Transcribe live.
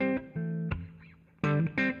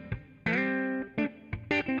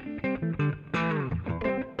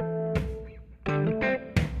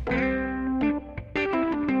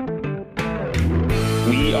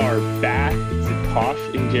are back. It's a Tosh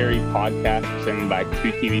and Jerry podcast presented by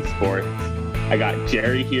 2TV Sports. I got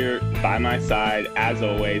Jerry here by my side, as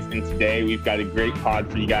always, and today we've got a great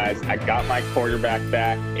pod for you guys. I got my quarterback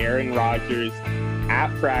back, Aaron Rodgers, at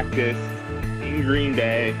practice in Green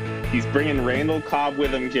Bay. He's bringing Randall Cobb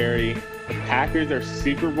with him, Jerry. The Packers are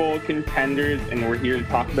Super Bowl contenders, and we're here to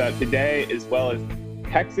talk about today, as well as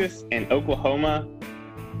Texas and Oklahoma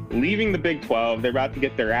leaving the Big 12. They're about to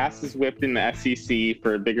get their asses whipped in the SEC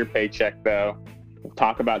for a bigger paycheck, though. We'll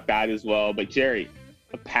talk about that as well. But, Jerry,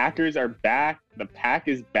 the Packers are back. The Pack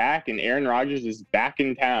is back, and Aaron Rodgers is back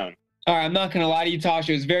in town. All right, I'm not going to lie to you, Tosh.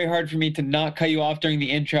 It was very hard for me to not cut you off during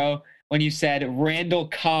the intro when you said Randall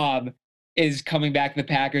Cobb is coming back to the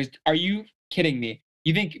Packers. Are you kidding me?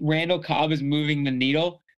 You think Randall Cobb is moving the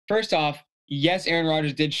needle? First off, yes, Aaron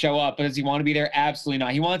Rodgers did show up, but does he want to be there? Absolutely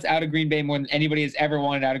not. He wants out of Green Bay more than anybody has ever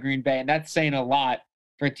wanted out of Green Bay, and that's saying a lot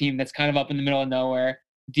for a team that's kind of up in the middle of nowhere,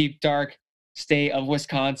 deep, dark state of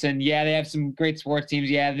Wisconsin. Yeah, they have some great sports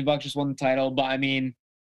teams. Yeah, the Bucs just won the title, but I mean,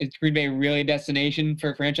 is Green Bay really a destination for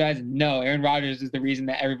a franchise? No, Aaron Rodgers is the reason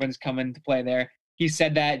that everyone's coming to play there. He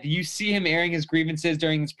said that. Did you see him airing his grievances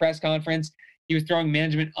during this press conference? He was throwing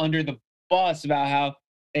management under the bus about how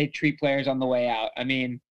they treat players on the way out. I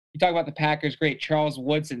mean, you talk about the Packers, great. Charles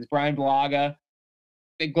Woodson, Brian Bulaga.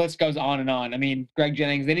 The list goes on and on. I mean, Greg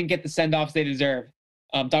Jennings, they didn't get the send-offs they deserve.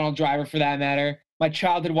 Donald Driver, for that matter. My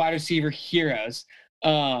childhood wide receiver heroes.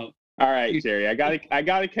 All right, Jerry, I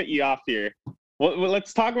gotta cut you off here. Well,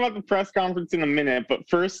 let's talk about the press conference in a minute, but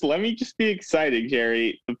first, let me just be excited,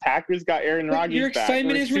 Jerry. The Packers got Aaron Rodgers your back.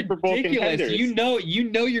 Excitement is Super Bowl ridiculous. contenders. You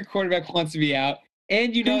know your quarterback wants to be out,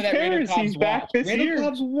 and you know Who that cares? Randall Cobb's He's back washed. this Randall year.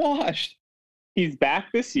 Cobb's washed. He's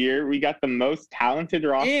back this year. We got the most talented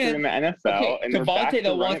roster in the NFL, and we're back Devontae, to though,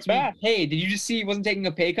 run wants it to back. be paid. Did you just see he wasn't taking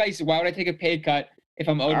a pay cut? He said, why would I take a pay cut if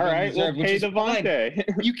I'm owed All right, reserve? we'll pay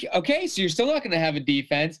Devontae. Okay, so you're still not going to have a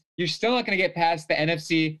defense. You're still not going to get past the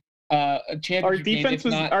NFC championship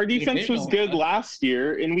Our defense was good last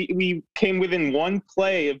year, and we came within one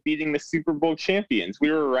play of beating the Super Bowl champions. We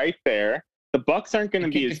were right there. The Bucs aren't going to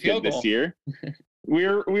be as good this year. We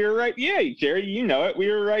were right. Yeah, Jerry, you know it. We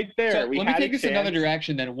were right there. So let me take this another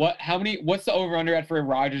direction then. What's the over-under at for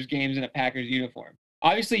Rodgers games in a Packers uniform?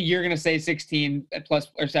 Obviously, you're going to say 16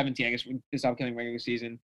 plus or 17, I guess, this upcoming regular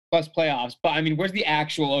season, plus playoffs. But, I mean, where's the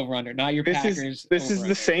actual over-under? Not your Packers. This is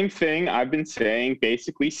the same thing I've been saying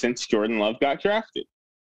basically since Jordan Love got drafted.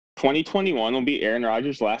 2021 will be Aaron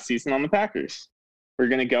Rodgers' last season on the Packers. We're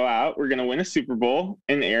going to go out, we're going to win a Super Bowl,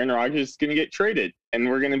 and Aaron Rodgers is going to get traded. And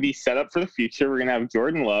we're going to be set up for the future. We're going to have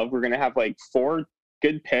Jordan Love. We're going to have like 4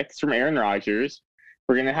 good picks from Aaron Rodgers.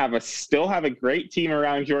 We're going to still have a great team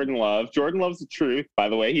around Jordan Love. Jordan Love's the truth, by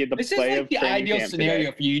the way. He had the play of training camp today. This is like the ideal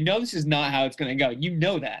scenario for you. You know this is not how it's going to go. You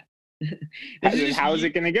know that. How is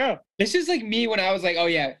it going to go? This is like me when I was like, oh,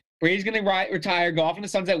 yeah, Brady's going to retire, go off in the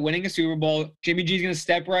sunset, winning a Super Bowl. Jimmy G's going to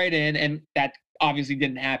step right in, and that obviously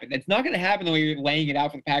didn't happen. It's not going to happen the way you're laying it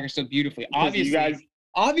out for the Packers so beautifully.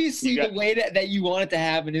 Obviously, the way that you want it to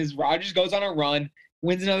happen is Rodgers goes on a run,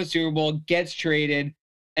 wins another Super Bowl, gets traded,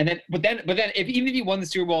 and then but then even if he won the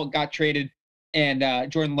Super Bowl, got traded,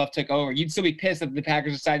 and Jordan Love took over, you'd still be pissed that the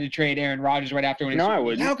Packers decided to trade Aaron Rodgers right after winning. No, I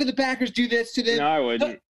wouldn't. How could the Packers do this to them? No, I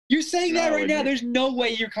wouldn't. You're saying that right now. There's no way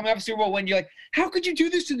you're coming off a Super Bowl when you're like, how could you do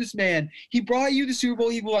this to this man? He brought you the Super Bowl.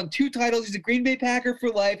 He won 2 titles. He's a Green Bay Packer for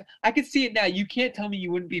life. I can see it now. You can't tell me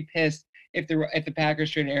you wouldn't be pissed if the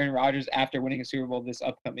Packers traded Aaron Rodgers after winning a Super Bowl this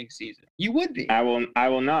upcoming season. You would be. I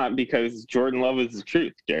will not, because Jordan Love is the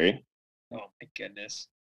truth, Jerry. Oh my goodness.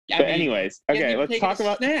 Anyways, okay, let's talk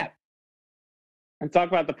about the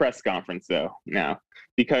press conference though now,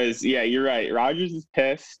 because yeah, you're right. Rodgers is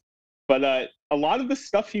pissed, but a lot of the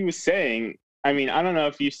stuff he was saying, I mean, I don't know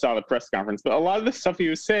if you saw the press conference, but a lot of the stuff he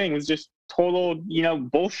was saying was just total,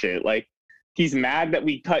 bullshit. Like, he's mad that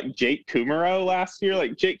we cut Jake Kumerow last year.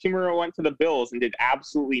 Like, Jake Kumerow went to the Bills and did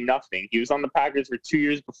absolutely nothing. He was on the Packers for 2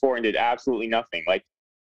 years before and did absolutely nothing. Like,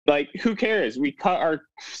 who cares? We cut our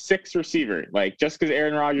 6th receiver. Like, just because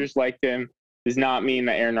Aaron Rodgers liked him does not mean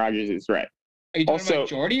that Aaron Rodgers is right. Are you talking about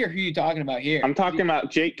Jordy, or who are you talking about here? I'm talking about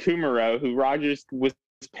Jake Kumerow, who Rodgers was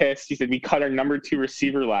pissed. He said we cut our number 2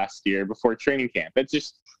 receiver last year before training camp. That's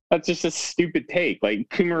just a stupid take. Like,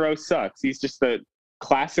 Kumerow sucks. He's just a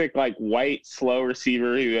classic, like, white, slow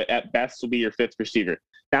receiver who at best will be your 5th receiver.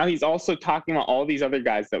 Now he's also talking about all these other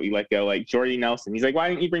guys that we let go, like Jordy Nelson. He's like, why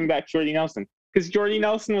didn't you bring back Jordy Nelson? Because Jordy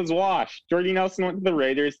Nelson was washed. Jordy Nelson went to the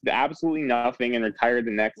Raiders, did absolutely nothing, and retired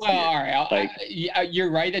the next year. All right. You're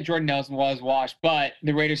right that Jordan Nelson was washed, but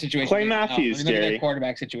the Raiders situation. Clay Matthews, Jerry. Their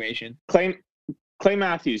quarterback situation. Clay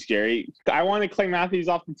Matthews, Gary. I wanted Clay Matthews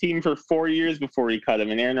off the team for 4 years before we cut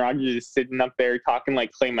him. And Aaron Rodgers is sitting up there talking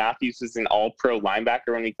like Clay Matthews was an all-pro linebacker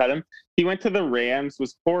when we cut him. He went to the Rams,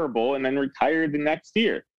 was horrible, and then retired the next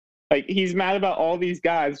year. Like, he's mad about all these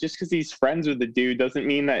guys just because he's friends with the dude doesn't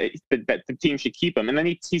mean that the team should keep him. And then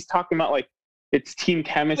he's talking about, like, it's team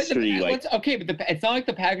chemistry. But it's not like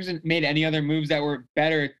the Packers made any other moves that were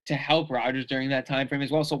better to help Rodgers during that time frame as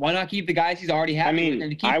well. So why not keep the guys he's already happy? I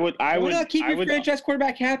mean, why not keep your franchise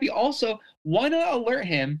quarterback happy? Also, why not alert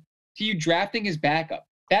him to you drafting his backup?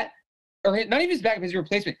 Or not even his backup, his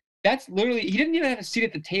replacement. That's literally, he didn't even have a seat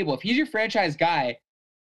at the table. If he's your franchise guy,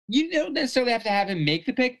 you don't necessarily have to have him make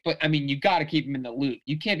the pick, but I mean, you got to keep him in the loop.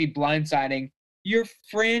 You can't be blindsiding your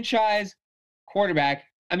franchise quarterback.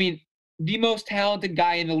 I mean, the most talented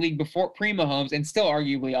guy in the league before pre-Mahomes and still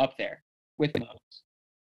arguably up there with Mahomes.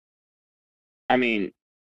 I mean,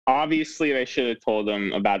 obviously they should have told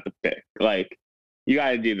him about the pick. Like, you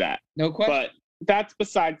got to do that. No question. But that's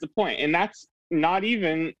besides the point. And that's not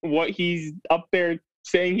even what he's up there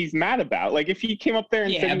saying he's mad about. Like, if he came up there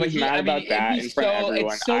and said he was mad about that in front of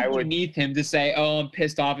everyone, it's so beneath him to say, oh, I'm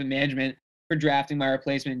pissed off at management for drafting my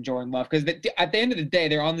replacement, Jordan Love. Because at the end of the day,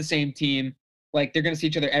 they're on the same team. Like, they're going to see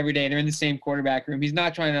each other every day. They're in the same quarterback room. He's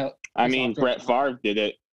not trying to. I mean, Brett Favre did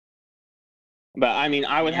it. But, I mean,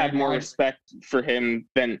 I would have more respect for him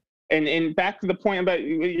than. And back to the point about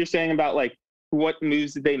what you're saying about, like, what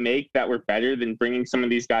moves did they make that were better than bringing some of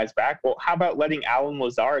these guys back? Well, how about letting Alan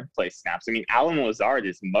Lazard play snaps? I mean, Alan Lazard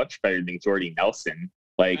is much better than Jordy Nelson.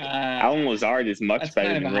 Like, Alan Lazard is much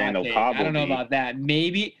better than Randall Cobb. I don't know about that.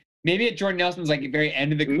 Maybe at Jordan Nelson's like very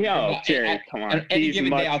end of the career. No, Jerry, come on. He's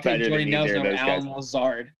much better than either of those guys.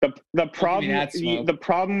 Lazard. The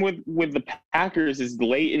problem with the Packers is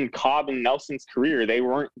late in Cobb and Nelson's career, they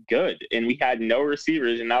weren't good, and we had no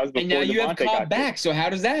receivers, and that was before. And now you have Cobb back, there. So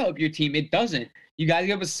how does that help your team? It doesn't. You guys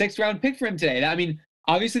give a 6th round pick for him today. I mean,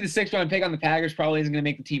 obviously the 6th round pick on the Packers probably isn't going to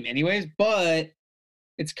make the team anyways, but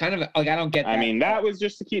it's kind of like, I don't get that. I mean, that was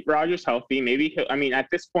just to keep Rodgers healthy. Maybe at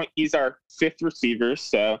this point he's our 5th receiver,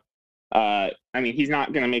 so. I mean, he's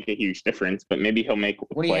not going to make a huge difference, but maybe he'll make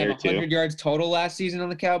a play or two. 100 yards total last season on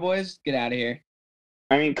the Cowboys? Get out of here.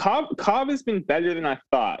 I mean, Cobb has been better than I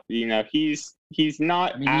thought. You know, he's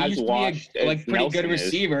not as washed as pretty Nelson good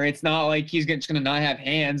receiver. It's not like he's just going to not have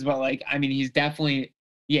hands, but like, I mean, he's definitely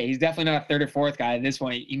not a 3rd or 4th guy at this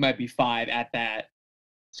point. He might be 5 at that.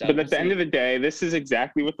 So but at the end of the day, this is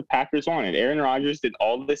exactly what the Packers wanted. Aaron Rodgers did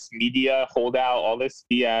all this media holdout, all this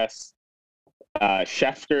BS.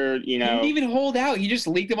 Schefter, you know, he didn't even hold out. He just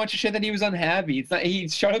leaked a bunch of shit that he was unhappy. It's not. He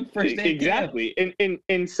showed up first day. Exactly,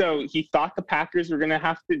 and so he thought the Packers were going to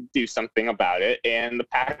have to do something about it, and the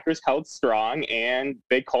Packers held strong, and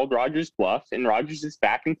they called Rodgers bluff, and Rodgers is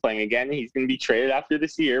back and playing again. He's going to be traded after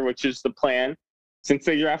this year, which is the plan since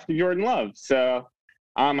they drafted Jordan Love. So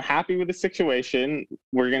I'm happy with the situation.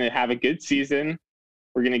 We're going to have a good season.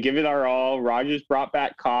 We're gonna give it our all. Rodgers brought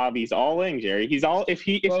back Cobb. He's all in, Jerry. He's all. If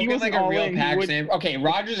he wasn't like all a real in, okay.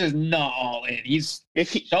 Rodgers is not all in. He's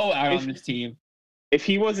so out on this team. If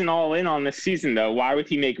he wasn't all in on this season, though, why would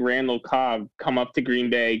he make Randall Cobb come up to Green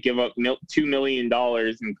Bay, give up $2 million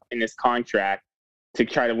in his contract to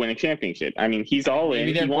try to win a championship? I mean, he's all in.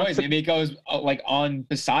 Maybe they're boys. Maybe it goes like on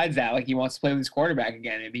besides that. Like he wants to play with his quarterback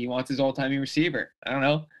again. Maybe he wants his old-timey receiver. I don't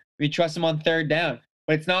know. Maybe trust him on 3rd down.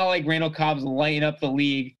 But it's not like Randall Cobb's lighting up the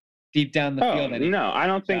league deep down the field anymore. No, I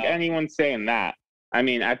don't think anyone's saying that. I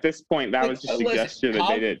mean, at this point, that was just a gesture that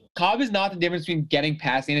they did. Cobb is not the difference between getting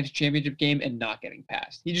past the NFC Championship game and not getting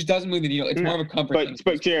past. He just doesn't move the needle. It's more of a comfort thing.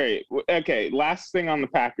 But Jerry, okay, last thing on the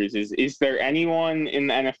Packers is there anyone in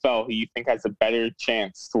the NFL who you think has a better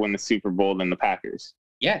chance to win the Super Bowl than the Packers?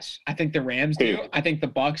 Yes, I think the Rams do. I think the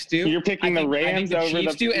Bucks do. You're picking the Rams over the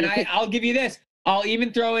Chiefs do, and I'll give you this. I'll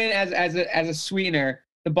even throw in as a sweetener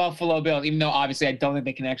the Buffalo Bills, even though obviously I don't think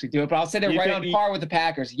they can actually do it, but I'll say they're right on par with the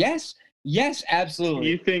Packers. Yes, absolutely.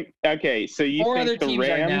 You think okay? So you 4 think other the teams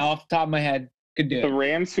Rams, right now off the top of my head could do it. The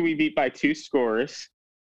Rams, who we beat by 2 scores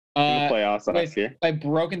in the playoffs last year, by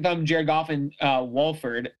broken thumb Jared Goff and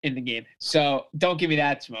Wolford in the game. So don't give me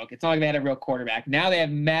that smoke. It's not like they had a real quarterback. Now they have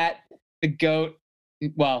Matt the GOAT.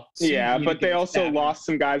 Well, yeah, but they also lost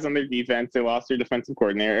some guys on their defense. They lost their defensive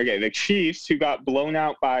coordinator. Okay, the Chiefs, who got blown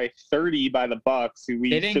out by 30 by the Bucks, who we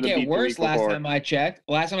didn't get worse last time I checked.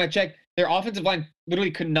 Last time I checked, their offensive line literally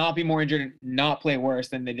could not be more injured and not play worse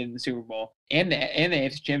than they did in the Super Bowl and the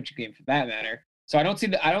AFC Championship game for that matter. So I don't see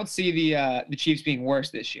the Chiefs being worse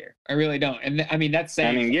this year. I really don't. And I mean that's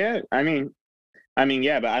saying. I mean,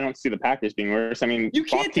 yeah, but I don't see the Packers being worse. I mean, you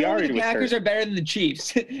can't tell me the Packers are better than the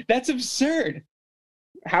Chiefs. That's absurd.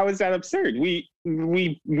 how is that absurd? We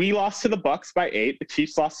lost to the Bucks by 8. The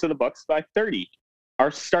Chiefs lost to the Bucks by 30.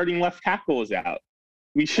 Our starting left tackle is out.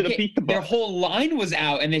 We should have beat the Bucks. Their whole line was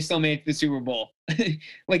out, and they still made it to the Super Bowl.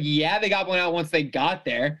 Like, yeah, they got blown out once they got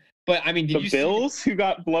there. But, I mean, did the you Bills, who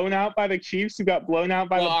got blown out by the Chiefs, who got blown out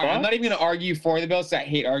by the Bucks? I'm not even going to argue for the Bills. I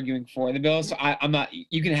hate arguing for the Bills. So I'm not.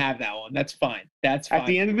 You can have that one. That's fine. That's fine. At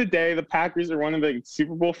the end of the day, the Packers are one of the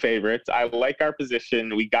Super Bowl favorites. I like our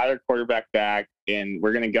position. We got our quarterback back, and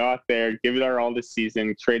we're going to go out there, give it our all this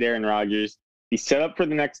season, trade Aaron Rodgers, be set up for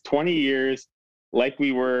the next 20 years like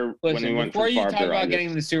we were when we went before from you Favre talk to about Rodgers. getting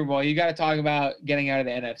to the Super Bowl, you got to talk about getting out of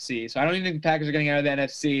the NFC. So I don't even think the Packers are getting out of the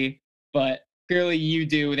NFC, but clearly you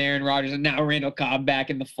do with Aaron Rodgers and now Randall Cobb back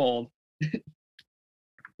in the fold.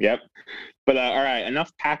 Yep. But all right,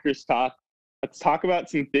 enough Packers talk. Let's talk about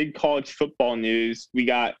some big college football news. We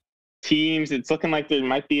got teams. It's looking like there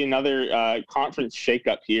might be another conference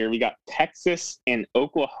shakeup here. We got Texas and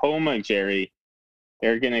Oklahoma, Jerry.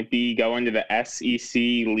 They're going to be going to the SEC,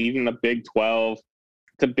 leaving the Big 12.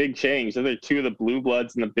 It's a big change. Those are two of the blue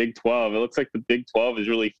bloods in the Big 12. It looks like the Big 12 is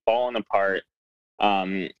really falling apart.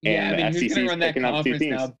 And the SEC is picking up two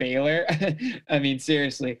teams. Now? Baylor? I mean,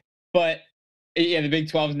 seriously. But, yeah, the Big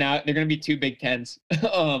 12 now, they're going to be two Big Tens.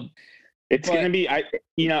 It's going to be, I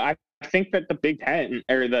think that the Big Ten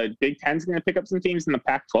or the Big Ten is going to pick up some teams, and the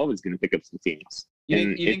Pac-12 is going to pick up some teams.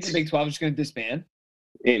 You think the Big 12 is going to disband?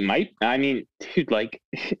 It might. I mean, dude, like,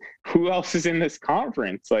 who else is in this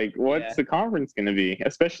conference? Like, what's the conference going to be?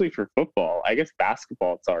 Especially for football. I guess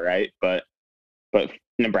basketball, it's all right, but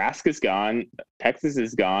Nebraska's gone, Texas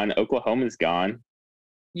is gone, Oklahoma's gone.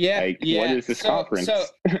 Yeah, what is this conference? So,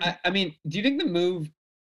 I mean, do you think the move?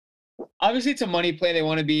 Obviously, it's a money play. They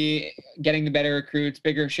want to be getting the better recruits,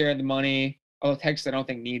 bigger share of the money. Although Texas, I don't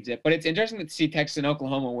think needs it. But it's interesting to see Texas and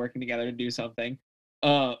Oklahoma working together to do something.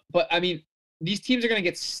 But I mean, these teams are going to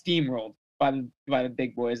get steamrolled by the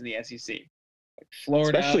big boys in the SEC. Like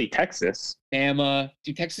Florida, especially Texas, Bama.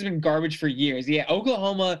 Dude, Texas has been garbage for years. Yeah,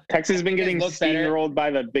 Oklahoma. Texas has been getting steamrolled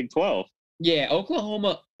by the Big 12. Yeah,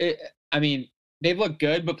 Oklahoma. I mean, they've looked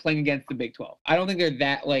good, but playing against the Big 12, I don't think they're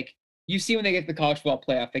that like. You see when they get to the college football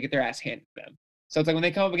playoff, they get their ass handed to them. So it's like when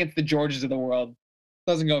they come up against the Georgias of the world,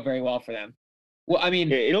 it doesn't go very well for them. Well, I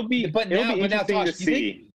mean, it'll be interesting to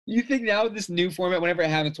see. You think now with this new format, whenever it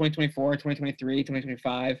happens, 2024, 2023,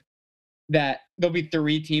 2025, that there'll be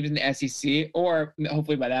 3 teams in the SEC, or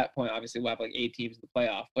hopefully by that point, obviously we'll have like 8 teams in the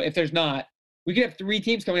playoff. But if there's not, we could have 3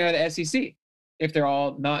 teams coming out of the SEC if they're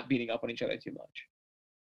all not beating up on each other too much.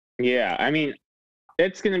 Yeah, I mean,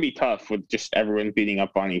 it's going to be tough with just everyone beating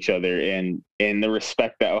up on each other and the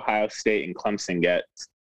respect that Ohio State and Clemson gets.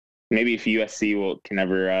 Maybe if USC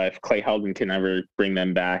if Clay Helton can ever bring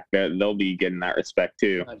them back, they'll be getting that respect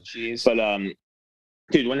too. Oh, geez. But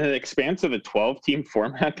dude, when it expands to the 12-team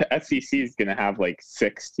format, the SEC is going to have like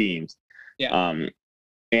 6 teams. Yeah.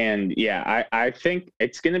 And yeah, I think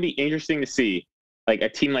it's going to be interesting to see like a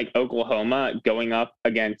team like Oklahoma going up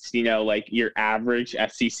against, like your average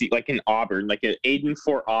SEC, like an Auburn, like an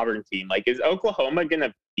 8-4 Auburn team. Like, is Oklahoma going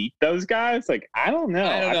to beat those guys? Like, I don't know.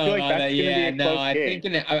 I feel like that's going to be a close game.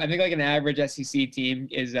 I think like an average SEC team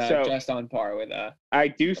is just on par with I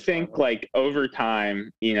do think like over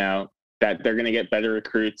time, that they're going to get better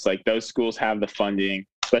recruits. Like those schools have the funding,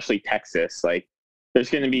 especially Texas. Like there's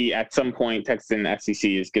going to be at some point Texas and SEC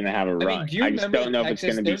is going to have a run. Do you I just don't know if it's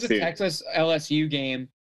going to be soon. There was a Texas LSU game.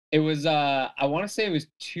 It was I want to say it was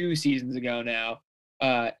 2 seasons ago now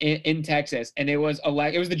in Texas, and it was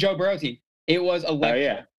the Joe Burrow team. It was electric. Oh,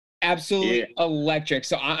 yeah. Absolutely electric.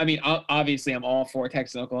 So I mean, obviously, I'm all for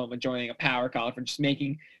Texas and Oklahoma joining a power conference, just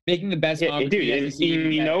making the best. Dude, it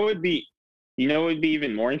would be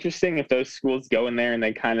even more interesting if those schools go in there and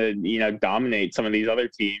they kind of dominate some of these other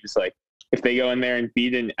teams. Like if they go in there and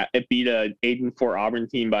beat a 8-4 Auburn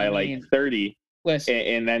team by 30. Listen,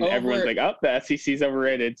 and then everyone's like, "Oh, the SEC's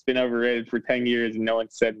overrated. It's been overrated for 10 years, and no one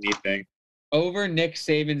said anything." Over Nick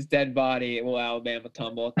Saban's dead body will Alabama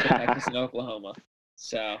tumble to Texas and Oklahoma.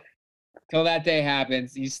 So, till that day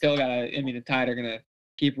happens, you still gotta. I mean, the Tide are gonna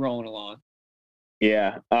keep rolling along.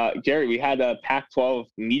 Yeah, Jerry, we had a Pac-12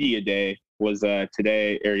 Media Day was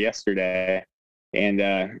today or yesterday, and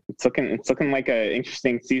it's looking like an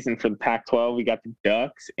interesting season for the Pac-12. We got the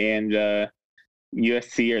Ducks and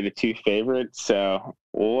USC are the 2 favorites, so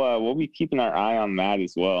we'll be keeping our eye on that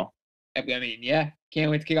as well. I mean, yeah,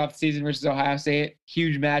 can't wait to kick off the season versus Ohio State.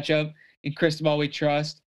 Huge matchup. In Cristobal we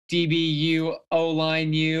trust. DBU,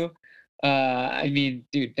 O-line U. I mean,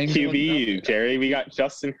 dude, things QBU, Jerry. We got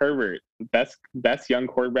Justin Herbert, best young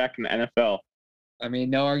quarterback in the NFL. I mean,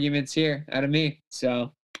 no arguments here out of me.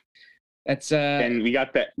 So that's and we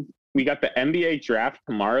got we got the NBA draft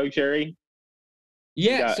tomorrow, Jerry.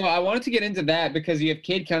 Yeah, so I wanted to get into that because you have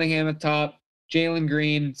Cade Cunningham at the top, Jalen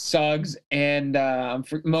Green, Suggs, and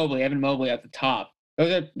Mobley, Evan Mobley at the top.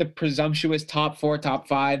 Those are the presumptuous top 4, top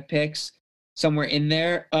 5 picks somewhere in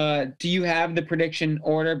there. Do you have the prediction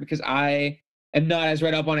order? Because I am not as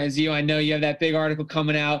read up on it as you. I know you have that big article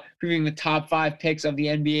coming out previewing the top 5 picks of the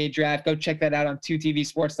NBA draft. Go check that out on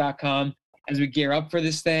 2tvsports.com as we gear up for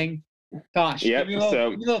this thing. Tosh, give me a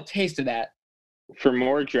little taste of that. For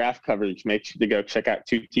more draft coverage, make sure to go check out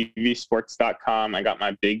 2tvsports.com. I got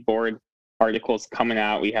my big board articles coming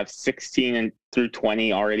out. We have 16 through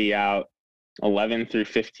 20 already out, 11 through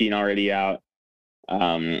 15 already out,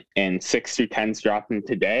 and 6 through 10's dropping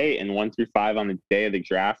today, and 1 through 5 on the day of the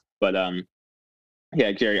draft. But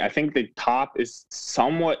yeah, Jerry, I think the top is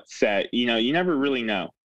somewhat set. You never really know.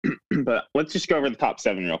 But let's just go over the top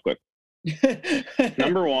 7 real quick.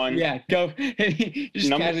 Number 1. Yeah, go.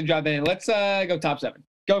 Just casually drop in. Let's go top 7.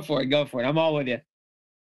 Go for it. I'm all with you.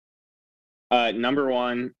 Number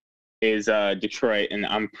 1 is Detroit, and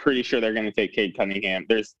I'm pretty sure they're going to take Cade Cunningham.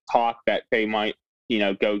 There's talk that they might,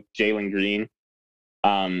 go Jalen Green.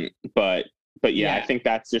 But yeah, I think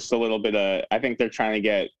that's just a little bit of. I think they're trying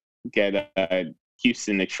to get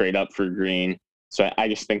Houston to trade up for Green. So I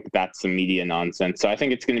just think that's some media nonsense. So I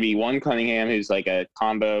think it's going to be one Cunningham who's like a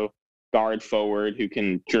combo guard forward who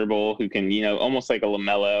can dribble, who can, almost like a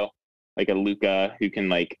LaMelo, like a Luka, who can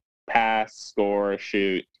like pass, score,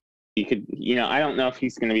 shoot. He could, I don't know if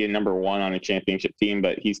he's going to be a number 1 on a championship team,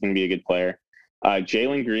 but he's going to be a good player.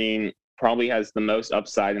 Jalen Green probably has the most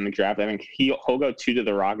upside in the draft. I think he'll go 2 to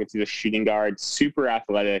the Rockets. He's a shooting guard, super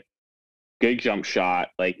athletic, good jump shot.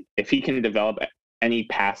 Like if he can develop any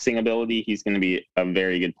passing ability, he's going to be a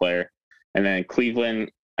very good player. And then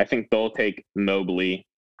Cleveland, I think they'll take Mobley.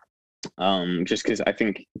 Just because I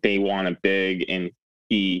think they want a big, and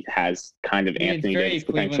he has kind of Anthony Bennett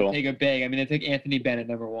potential. Take a big. I mean, they took Anthony Bennett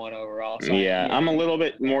number 1 overall. So yeah, I'm a little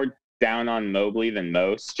bit more down on Mobley than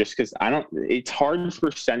most, just because it's hard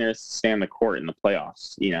for centers to stay on the court in the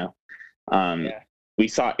playoffs. We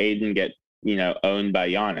saw Aiden get owned by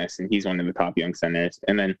Giannis, and he's one of the top young centers.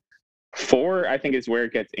 And then 4, I think, is where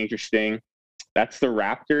it gets interesting. That's the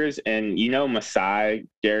Raptors, and Masai,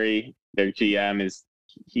 Jerry, their GM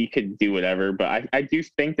he could do whatever, but I do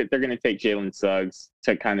think that they're going to take Jalen Suggs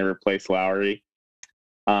to kind of replace Lowry.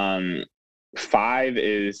 5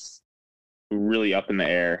 is really up in the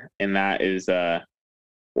air, and that is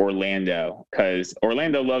Orlando, because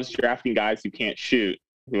Orlando loves drafting guys who can't shoot,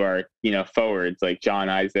 who are, forwards like John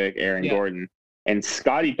Isaac, Aaron Gordon. And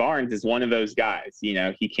Scotty Barnes is one of those guys. He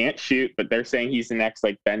can't shoot, but they're saying he's the next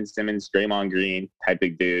like Ben Simmons, Draymond Green type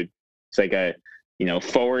of dude. It's like a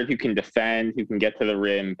forward who can defend, who can get to the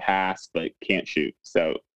rim, pass, but can't shoot.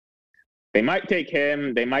 So they might take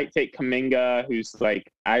him. They might take Kuminga, who's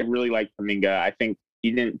like, I really like Kuminga. I think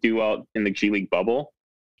he didn't do well in the G League bubble,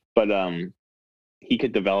 but he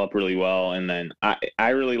could develop really well. And then I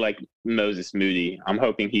really like Moses Moody. I'm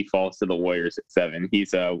hoping he falls to the Warriors at 7.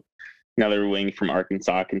 He's another wing from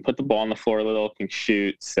Arkansas, can put the ball on the floor a little, can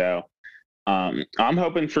shoot. So I'm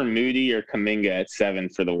hoping for Moody or Kuminga at 7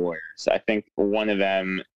 for the Warriors. I think one of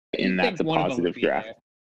them, and that's a positive draft.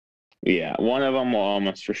 Yeah, one of them will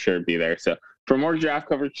almost for sure be there. So for more draft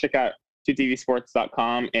coverage, check out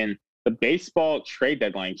 2tvsports.com. And the baseball trade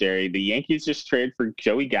deadline, Jerry, the Yankees just traded for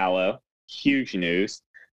Joey Gallo. Huge news.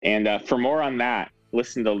 And for more on that,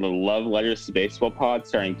 listen to the Love Letters to Baseball pod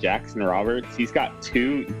starring Jackson Roberts. He's got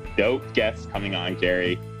 2 dope guests coming on,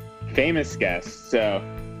 Jerry. Famous guests. So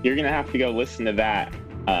you're going to have to go listen to that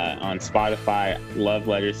on Spotify, Love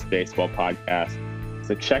Letters to Baseball podcast.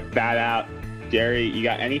 So check that out. Jerry, you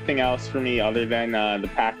got anything else for me other than the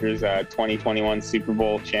Packers 2021 Super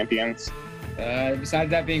Bowl champions? Besides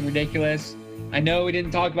that being ridiculous, I know we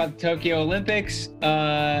didn't talk about the Tokyo Olympics.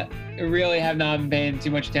 Really have not been paying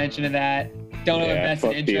too much attention to that. Don't have a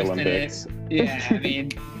vested interest in it. Yeah, I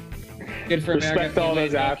mean, good for America. Respect all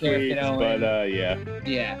those athletes, but yeah.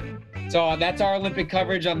 Yeah. So that's our Olympic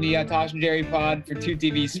coverage on the Tosh and Jerry pod for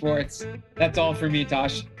 2TV Sports. That's all for me,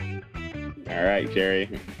 Tosh. All right, Jerry.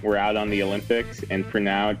 We're out on the Olympics, and for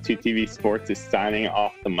now, 2TV Sports is signing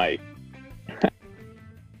off the mic.